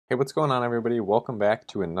Hey, what's going on everybody? Welcome back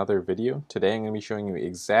to another video. Today I'm going to be showing you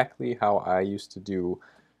exactly how I used to do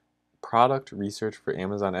product research for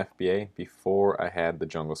Amazon FBA before I had the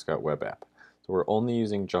Jungle Scout web app. So we're only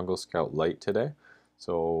using Jungle Scout Lite today.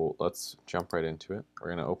 So let's jump right into it. We're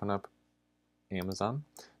going to open up Amazon,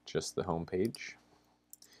 just the home page,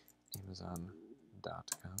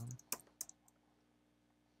 amazon.com.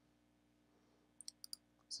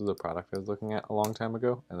 This is a product I was looking at a long time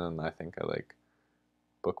ago, and then I think I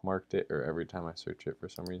bookmarked it, or every time I search it for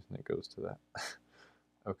some reason it goes to that.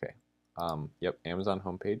 Okay, yep, Amazon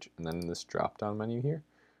homepage, and then in this drop down menu here,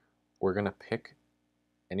 we're gonna pick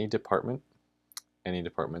any department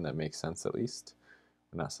that makes sense at least.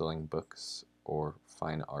 We're not selling books or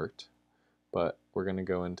fine art, but we're gonna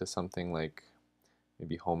go into something like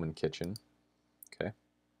maybe home and kitchen, okay?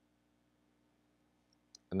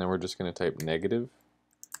 And then we're just gonna type negative,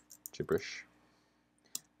 gibberish.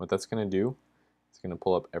 What that's gonna do, it's gonna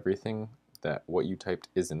pull up everything that what you typed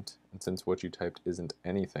isn't, and since what you typed isn't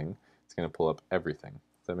anything, it's going to pull up everything.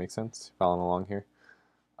 Does that make sense? Following along here?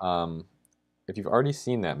 If you've already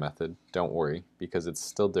seen that method, don't worry, because it's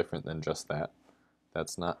still different than just that.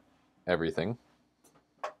 That's not everything.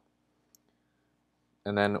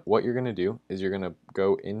 And then what you're going to do is you're going to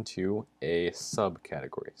go into a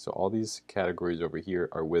subcategory. So all these categories over here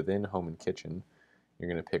are within home and kitchen.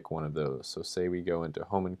 You're going to pick one of those. So say we go into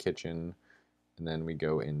home and kitchen, and then we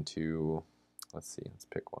go into, let's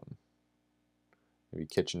pick one. Maybe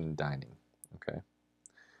kitchen and dining, okay?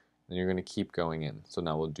 Then you're gonna keep going in. So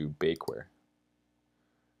now we'll do bakeware.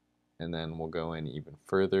 And then we'll go in even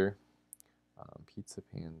further. Pizza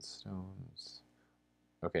pans, stones.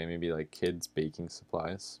 Okay, maybe like kids' baking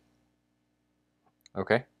supplies.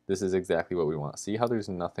 Okay, this is exactly what we want. See how there's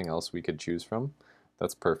nothing else we could choose from?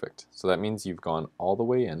 That's perfect. So that means you've gone all the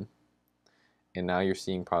way in, and now you're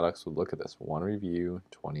seeing products with, look at this, 1 review,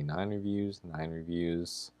 29 reviews, 9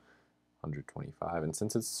 reviews, 125. And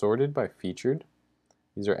since it's sorted by featured,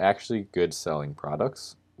 these are actually good selling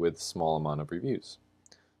products with small amount of reviews.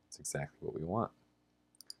 That's exactly what we want.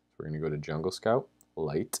 So we're going to go to Jungle Scout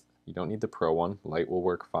Lite. You don't need the Pro one. Lite will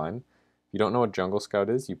work fine. If you don't know what Jungle Scout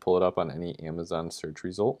is, you pull it up on any Amazon search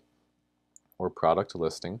result or product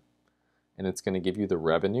listing, and it's going to give you the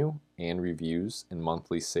revenue and reviews and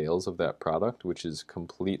monthly sales of that product, which is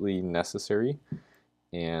completely necessary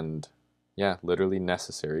and yeah, literally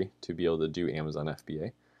necessary to be able to do Amazon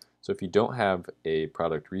FBA. So if you don't have a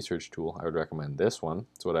product research tool, I would recommend this one.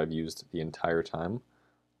 It's what I've used the entire time.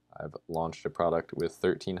 I've launched a product with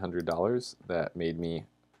 $1,300 that made me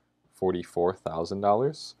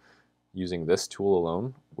 $44,000 using this tool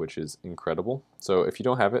alone, which is incredible. So if you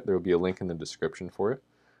don't have it, there will be a link in the description for it.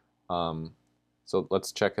 So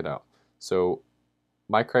let's check it out. So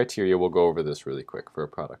my criteria, we'll go over this really quick for a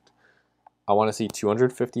product. I want to see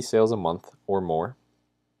 250 sales a month or more,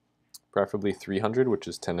 preferably 300, which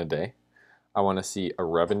is 10 a day. I want to see a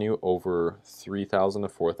revenue over 3,000 to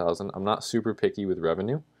 4,000. I'm not super picky with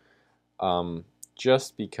revenue,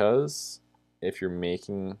 just because if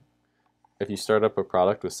you start up a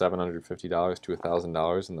product with $750 to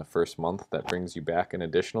 $1,000 in the first month, that brings you back an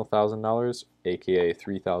additional $1,000, aka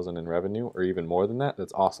 3,000 in revenue, or even more than that.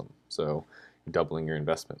 That's awesome. So you're doubling your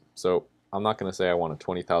investment. So I'm not going to say I want a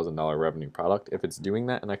 $20,000 revenue product. If it's doing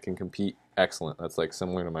that and I can compete, excellent. That's like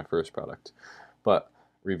similar to my first product. But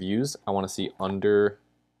reviews, I want to see under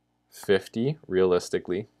 50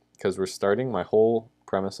 realistically, because we're starting. My whole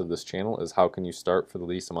premise of this channel is how can you start for the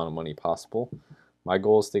least amount of money possible. My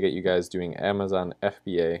goal is to get you guys doing Amazon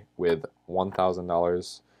FBA with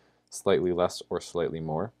 $1,000, slightly less or slightly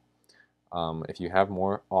more. If you have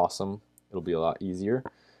more, awesome. It'll be a lot easier.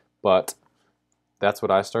 But that's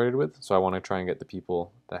what I started with, so I want to try and get the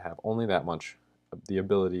people that have only that much of the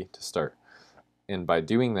ability to start. And by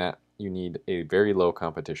doing that, you need a very low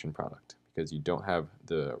competition product because you don't have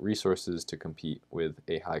the resources to compete with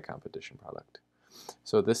a high competition product.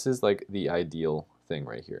 So this is like the ideal thing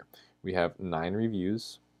right here. We have 9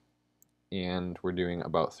 reviews, and we're doing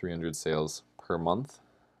about 300 sales per month,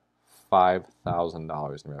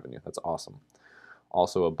 $5,000 in revenue. That's awesome.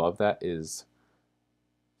 Also above that is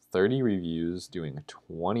 30 reviews doing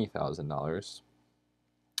 $20,000.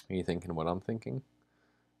 Are you thinking what I'm thinking?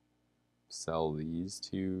 Sell these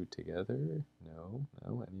two together? No,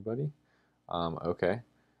 anybody? Okay.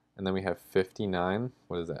 And then we have 59,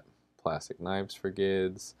 what is that? Plastic knives for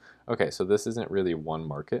kids. Okay, so this isn't really one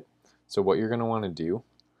market. So what you're going to want to do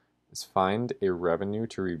is find a revenue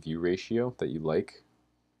to review ratio that you like.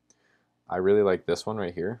 I really like this one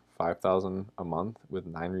right here, 5,000 a month with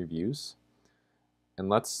 9 reviews. And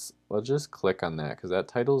let's just click on that because that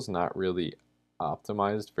title is not really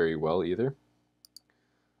optimized very well either.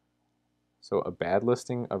 So a bad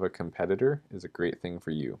listing of a competitor is a great thing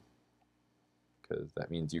for you, because that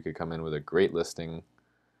means you could come in with a great listing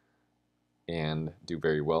and do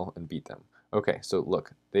very well and beat them. Okay, so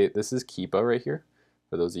look, this is Keepa right here.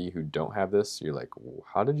 For those of you who don't have this, you're like,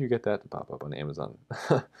 how did you get that to pop up on Amazon?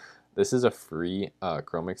 This is a free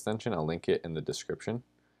Chrome extension. I'll link it in the description.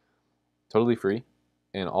 Totally free.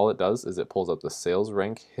 And all it does is it pulls up the sales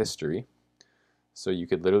rank history. So you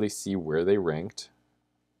could literally see where they ranked.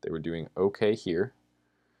 They were doing okay here.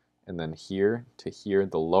 And then here to here,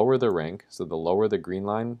 the lower the rank, so the lower the green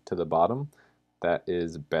line to the bottom, that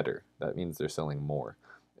is better. That means they're selling more.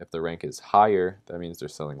 If the rank is higher, that means they're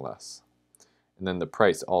selling less. And then the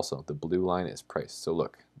price also, the blue line is price. So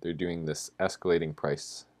look, they're doing this escalating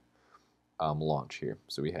price launch here.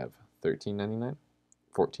 So we have $13.99,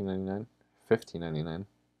 $14.99, $15.99,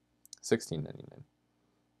 $16.99.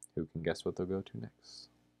 Who can guess what they'll go to next?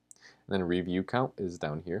 And then review count is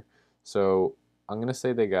down here. So I'm going to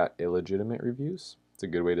say they got illegitimate reviews. It's a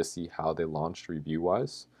good way to see how they launched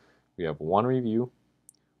review-wise. We have one review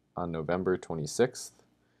on November 26th,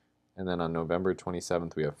 and then on November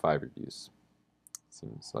 27th we have 5 reviews.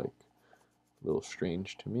 Seems like a little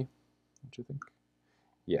strange to me. What do you think?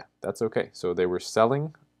 Yeah, that's okay. So they were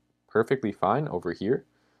selling perfectly fine over here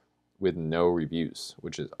with no reviews,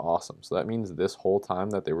 which is awesome. So that means this whole time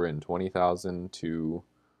that they were in 20,000 to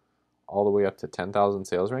all the way up to 10,000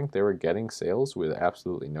 sales rank, they were getting sales with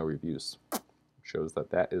absolutely no reviews. Shows that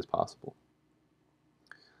that is possible.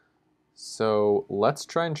 So let's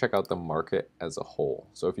try and check out the market as a whole.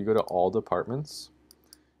 So if you go to all departments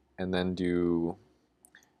and then do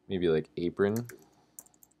maybe like apron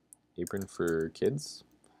for kids.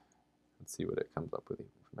 Let's see what it comes up with.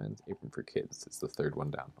 Men's apron for kids. It's the third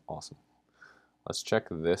one down. Awesome. Let's check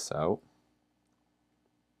this out.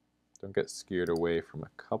 Don't get scared away from a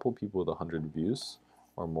couple people with 100 views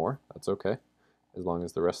or more. That's okay, as long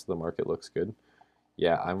as the rest of the market looks good.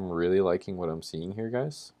 Yeah, I'm really liking what I'm seeing here,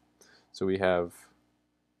 guys. So we have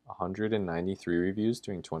 193 reviews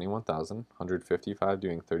doing 21,000, 155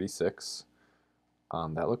 doing 36.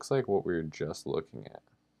 That looks like what we were just looking at.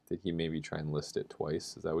 Did he maybe try and list it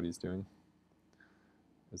twice? Is that what he's doing?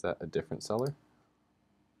 Is that a different seller?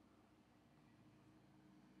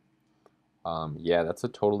 Yeah, that's a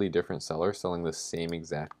totally different seller selling the same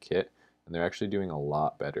exact kit, and they're actually doing a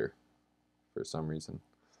lot better for some reason.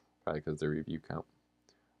 Probably because their review count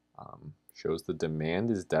shows the demand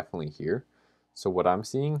is definitely here. So what I'm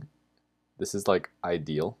seeing, this is like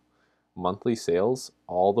ideal. Monthly sales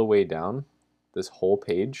all the way down, this whole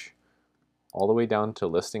page, all the way down to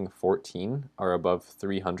listing 14 are above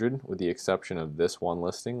 300 with the exception of this one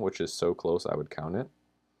listing, which is so close I would count it.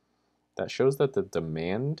 That shows that the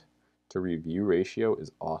demand to review ratio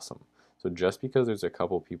is awesome. So just because there's a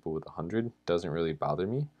couple people with 100 doesn't really bother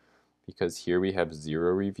me, because here we have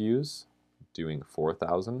 0 reviews doing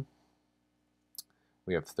 4,000.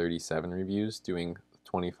 We have 37 reviews doing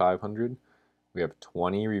 2,500. We have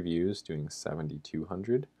 20 reviews doing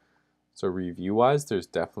 7,200. So review-wise, there's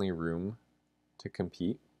definitely room to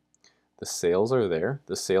compete. The sales are there.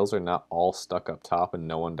 The sales are not all stuck up top and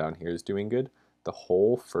no one down here is doing good. The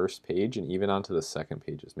whole first page and even onto the second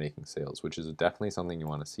page is making sales, which is definitely something you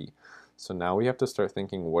want to see. So now we have to start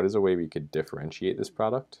thinking, what is a way we could differentiate this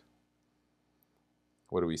product?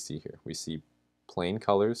 What do we see here? We see plain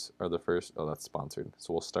colors are the first. Oh, that's sponsored.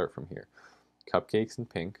 So we'll start from here. Cupcakes in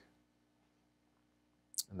pink.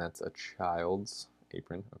 And that's a child's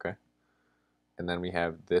apron, okay? And then we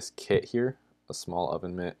have this kit here, a small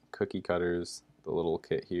oven mitt, cookie cutters, the little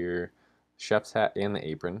kit here, chef's hat and the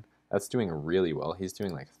apron. That's doing really well. He's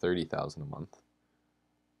doing like 30,000 a month.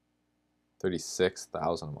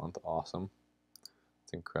 36,000 a month, awesome.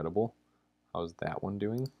 It's incredible. How's that one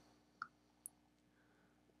doing?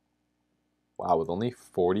 Wow, with only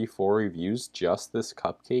 44 reviews, just this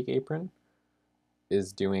cupcake apron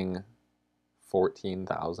is doing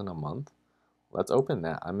 14,000 a month. Let's open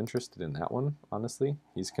that. I'm interested in that one, honestly.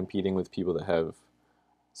 He's competing with people that have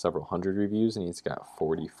several hundred reviews, and he's got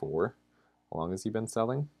 44. How long has he been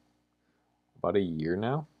selling? About a year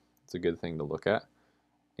now. It's a good thing to look at.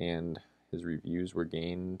 And his reviews were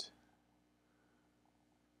gained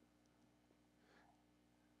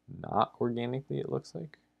not organically, it looks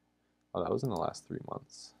like. Oh, that was in the last 3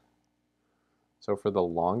 months. So for the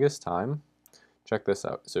longest time, check this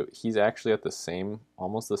out. So he's actually at the same,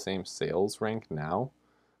 almost the same sales rank now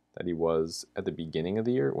that he was at the beginning of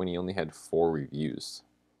the year when he only had 4 reviews.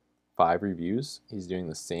 5 reviews. He's doing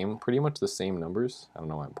the same, pretty much the same numbers. I don't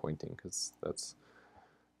know why I'm pointing because that's,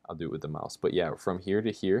 I'll do it with the mouse. But yeah, from here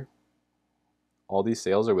to here, all these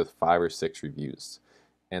sales are with 5 or 6 reviews.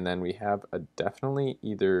 And then we have a definitely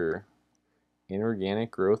either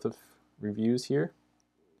inorganic growth of reviews here,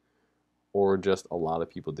 or just a lot of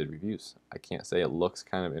people did reviews. I can't say. It looks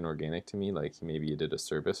kind of inorganic to me, like maybe he did a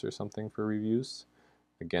service or something for reviews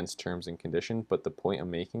against terms and condition, but the point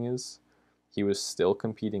I'm making is he was still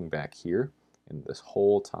competing back here in this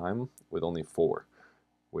whole time with only 4,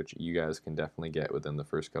 which you guys can definitely get within the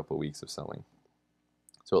first couple of weeks of selling.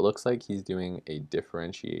 So it looks like he's doing a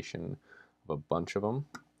differentiation of a bunch of them.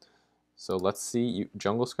 So let's see,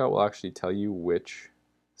 Jungle Scout will actually tell you which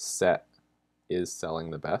set is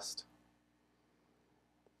selling the best.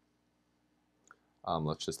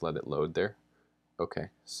 Let's just let it load there. Okay,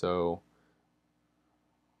 so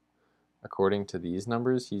according to these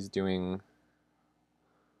numbers, he's doing,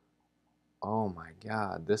 oh my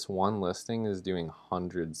god, this one listing is doing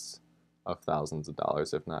hundreds of thousands of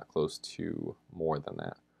dollars, if not close to more than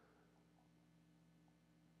that.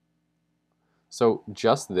 So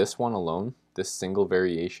just this one alone, this single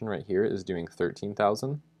variation right here is doing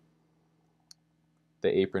 13,000.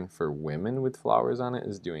 The apron for women with flowers on it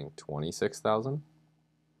is doing 26,000.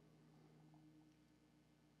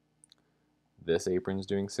 This apron's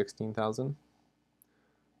doing 16,000.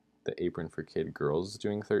 The apron for kid girls is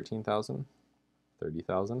doing 13,000,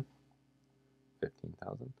 30,000,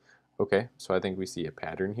 15,000. Okay, so I think we see a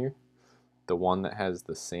pattern here. The one that has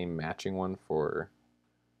the same matching one for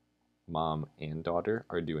mom and daughter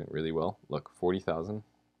are doing really well. Look, 40,000,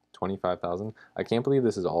 25,000. I can't believe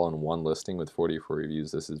this is all in one listing with 44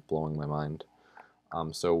 reviews. This is blowing my mind.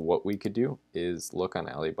 So what we could do is look on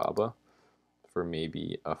Alibaba for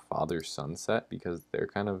maybe a father-son set, because they're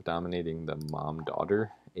kind of dominating the mom-daughter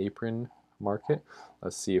apron market.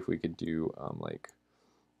 Let's see if we could do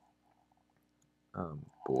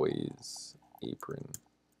boys apron.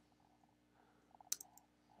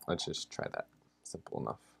 Let's just try that. Simple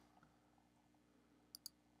enough.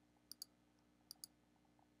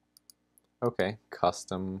 Okay,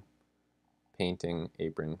 custom painting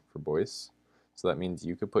apron for boys. So that means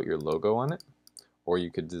you could put your logo on it, or you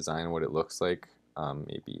could design what it looks like,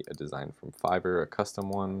 maybe a design from Fiverr, a custom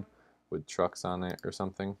one with trucks on it or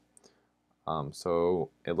something. So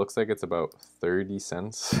it looks like it's about 30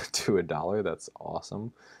 cents to $1. That's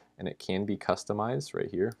awesome. And it can be customized right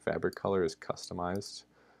here. Fabric color is customized.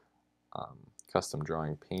 Custom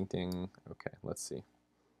drawing painting. Okay, let's see.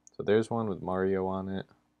 So there's one with Mario on it.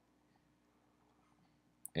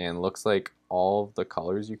 And looks like all of the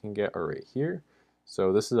colors you can get are right here.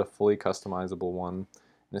 So this is a fully customizable one.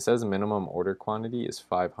 And it says minimum order quantity is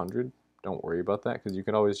 500. Don't worry about that, because you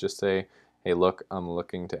can always just say, hey, look, I'm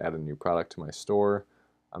looking to add a new product to my store.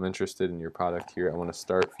 I'm interested in your product here. I want to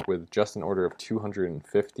start with just an order of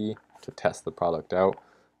 250 to test the product out.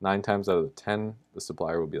 9 times out of 10, the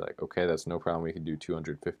supplier will be like, okay, that's no problem. We can do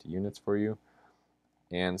 250 units for you.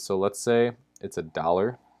 And so let's say it's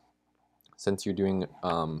 $1. Since you're doing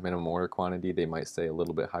minimum order quantity, they might say a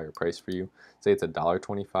little bit higher price for you. Say it's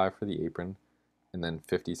 $1.25 for the apron, and then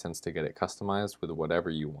 50 cents to get it customized with whatever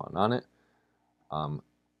you want on it.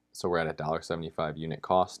 So we're at $1.75 unit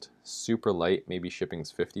cost. Super light, maybe shipping's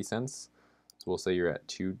 50 cents. So we'll say you're at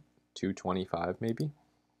 $2.25 maybe.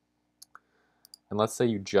 And let's say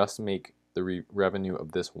you just make the revenue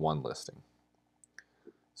of this one listing.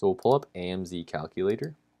 So we'll pull up AMZ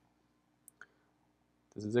calculator.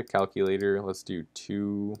 This is a calculator. Let's do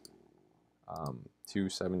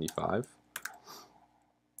 275.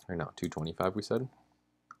 Or no, 225 we said.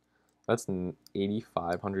 That's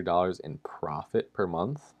 $8,500 in profit per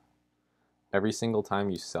month. Every single time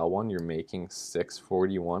you sell one, you're making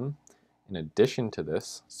 $641. In addition to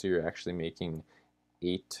this, so you're actually making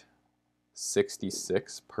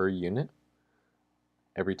 $866 per unit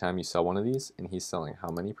every time you sell one of these. And he's selling how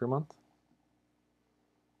many per month?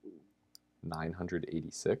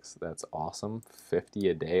 986. That's awesome. 50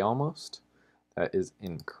 a day almost. That is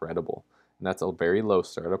incredible. And that's a very low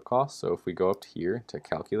startup cost. So if we go up here to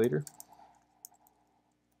calculator,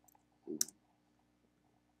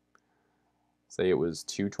 say it was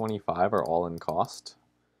 225 our all-in cost,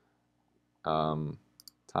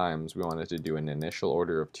 times we wanted to do an initial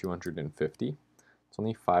order of 250. It's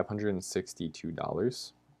only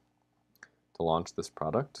 $562 to launch this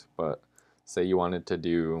product. But say you wanted to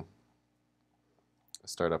do a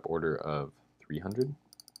startup order of 300.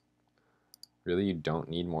 Really, you don't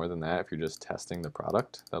need more than that if you're just testing the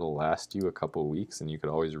product. That'll last you a couple weeks, and you could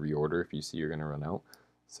always reorder if you see you're going to run out.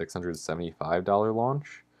 $675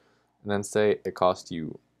 launch. And then say it cost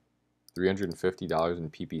you $350 in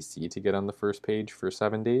PPC to get on the first page for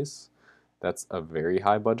 7 days. That's a very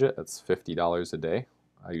high budget. That's $50 a day.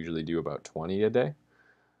 I usually do about 20 a day.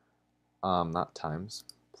 Not times,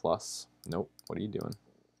 plus. Nope, what are you doing?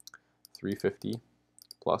 350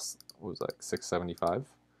 plus what was like $675,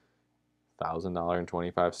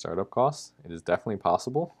 $1,000.25 startup costs. It is definitely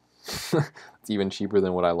possible. It's even cheaper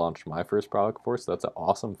than what I launched my first product for, so that's an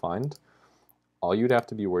awesome find. All you'd have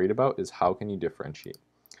to be worried about is how can you differentiate.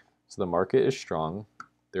 So the market is strong.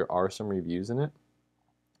 There are some reviews in it,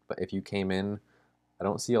 but if you came in, I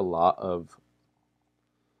don't see a lot of,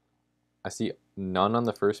 I see none on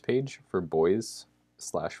the first page for boys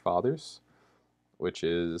slash fathers, which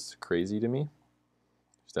is crazy to me.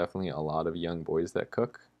 There's definitely a lot of young boys that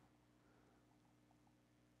cook.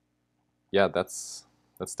 Yeah, that's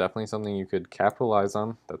definitely something you could capitalize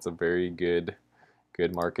on. That's a very good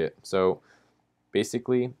market. So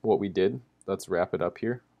basically what we did, let's wrap it up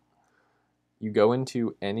here. You go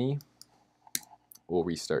into any, we'll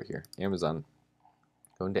restart here, Amazon,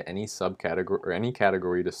 go into any subcategory or any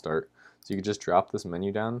category to start. So you could just drop this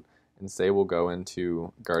menu down and say we'll go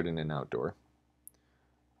into garden and outdoor.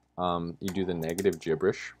 You do the negative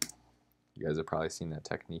gibberish. You guys have probably seen that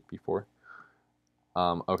technique before.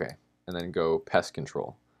 Okay, and then go pest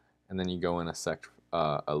control, and then you go in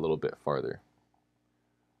a little bit farther.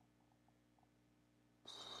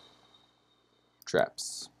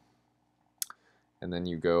 Traps. And then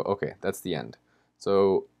you go, okay, that's the end.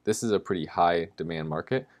 So this is a pretty high demand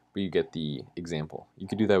market, but you get the example. You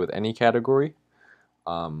could do that with any category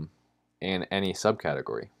and any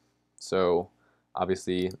subcategory. So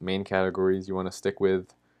obviously main categories you want to stick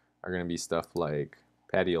with are going to be stuff like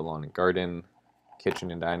patio, lawn and garden,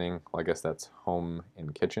 kitchen and dining. Well, I guess that's home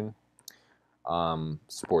and kitchen.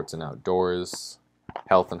 Sports and outdoors,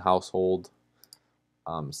 health and household,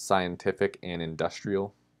 scientific and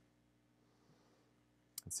industrial.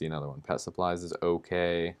 Let's see another one. Pet supplies is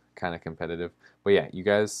okay, kind of competitive. But yeah, you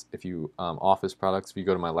guys, if you office products, if you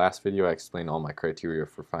go to my last video, I explained all my criteria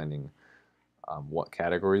for finding what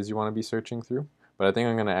categories you want to be searching through. But I think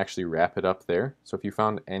I'm going to actually wrap it up there. So if you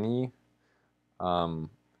found any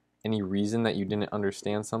reason that you didn't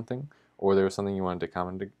understand something, or there was something you wanted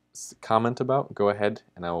to comment about, go ahead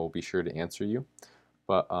and I will be sure to answer you.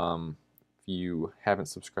 But if you haven't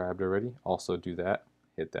subscribed already, also do that.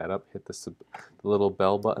 Hit that up. Hit the little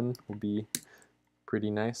bell button will be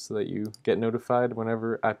pretty nice so that you get notified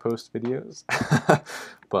whenever I post videos.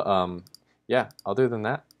 But yeah, other than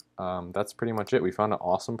that, that's pretty much it. We found an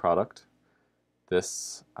awesome product.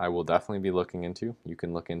 This I will definitely be looking into. You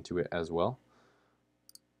can look into it as well.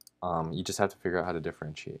 You just have to figure out how to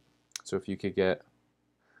differentiate. So if you could get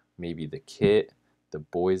maybe the kit, the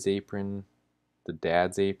boy's apron, the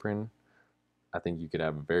dad's apron, I think you could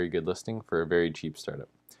have a very good listing for a very cheap startup.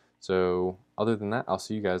 So other than that, I'll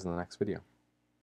see you guys in the next video.